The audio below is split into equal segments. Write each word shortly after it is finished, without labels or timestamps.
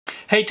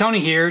Hey, Tony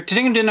here.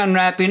 Today I'm doing an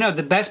unwrapping of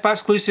the Best Buy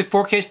exclusive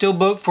 4K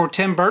Steelbook for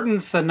Tim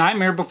Burton's The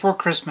Nightmare Before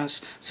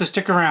Christmas, so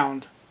stick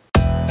around.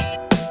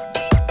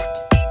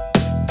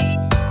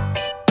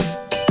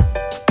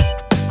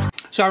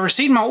 So I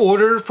received my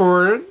order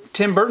for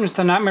Tim Burton's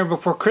The Nightmare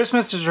Before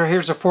Christmas.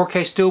 Here's a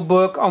 4K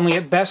Steelbook only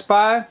at Best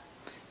Buy.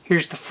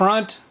 Here's the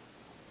front.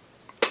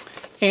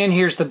 And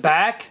here's the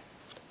back.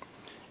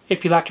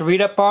 If you'd like to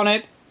read up on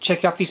it,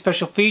 check out these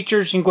special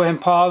features, you can go ahead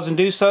and pause and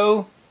do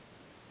so.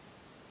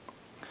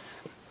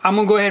 I'm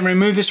going to go ahead and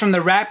remove this from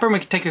the wrapper and we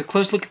can take a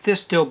close look at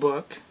this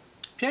Steelbook.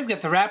 Okay, I've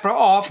got the wrapper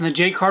off and the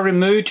J card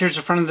removed. Here's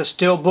the front of the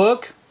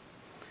Steelbook.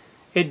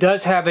 It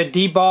does have a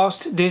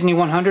debossed Disney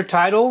 100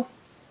 title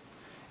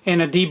and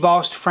a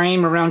debossed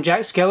frame around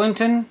Jack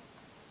Skellington. And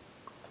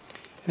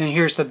then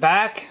here's the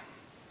back.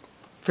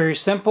 Very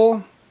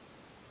simple.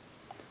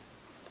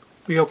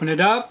 We open it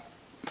up.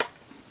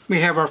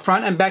 We have our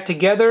front and back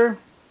together.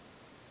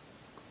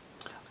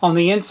 On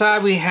the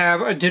inside we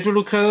have a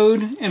digital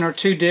code and our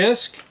 2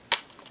 discs.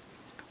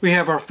 We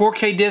have our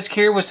 4K disc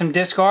here with some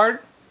disc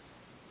art.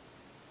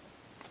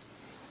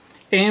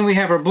 And we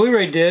have our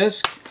Blu-ray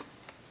disc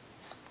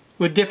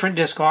with different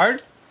disc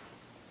art.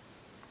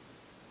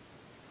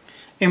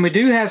 And we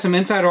do have some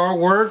inside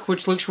artwork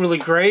which looks really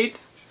great.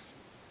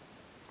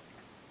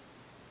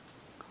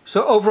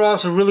 So overall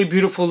it's a really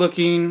beautiful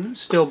looking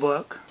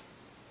Steelbook.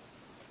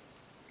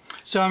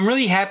 So I'm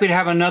really happy to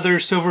have another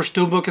silver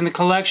Steelbook in the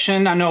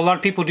collection. I know a lot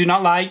of people do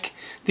not like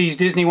these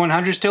Disney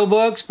 100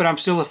 Steelbooks, but I'm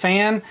still a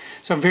fan,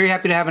 so I'm very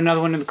happy to have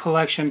another one in the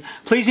collection.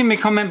 Please leave me a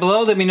comment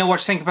below, let me know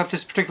what you think about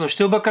this particular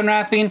Steelbook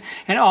unwrapping,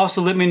 and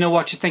also let me know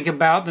what you think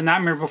about The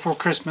Nightmare Before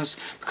Christmas,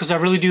 because I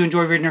really do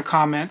enjoy reading your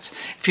comments.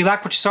 If you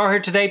like what you saw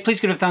here today,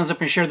 please give it a thumbs up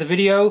and share the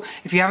video.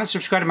 If you haven't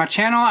subscribed to my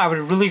channel, I would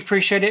really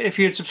appreciate it if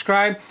you would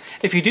subscribe.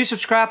 If you do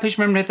subscribe, please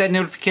remember to hit that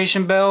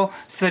notification bell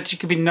so that you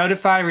can be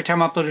notified every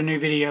time I upload a new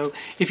video.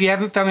 If you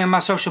haven't found me on my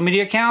social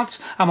media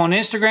accounts, I'm on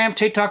Instagram,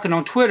 TikTok, and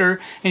on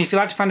Twitter, and if you'd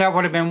like to find out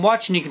what I've been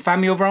watching, you can find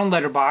me over on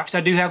Letterboxd.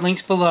 I do have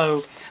links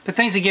below. But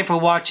thanks again for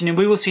watching, and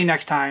we will see you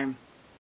next time.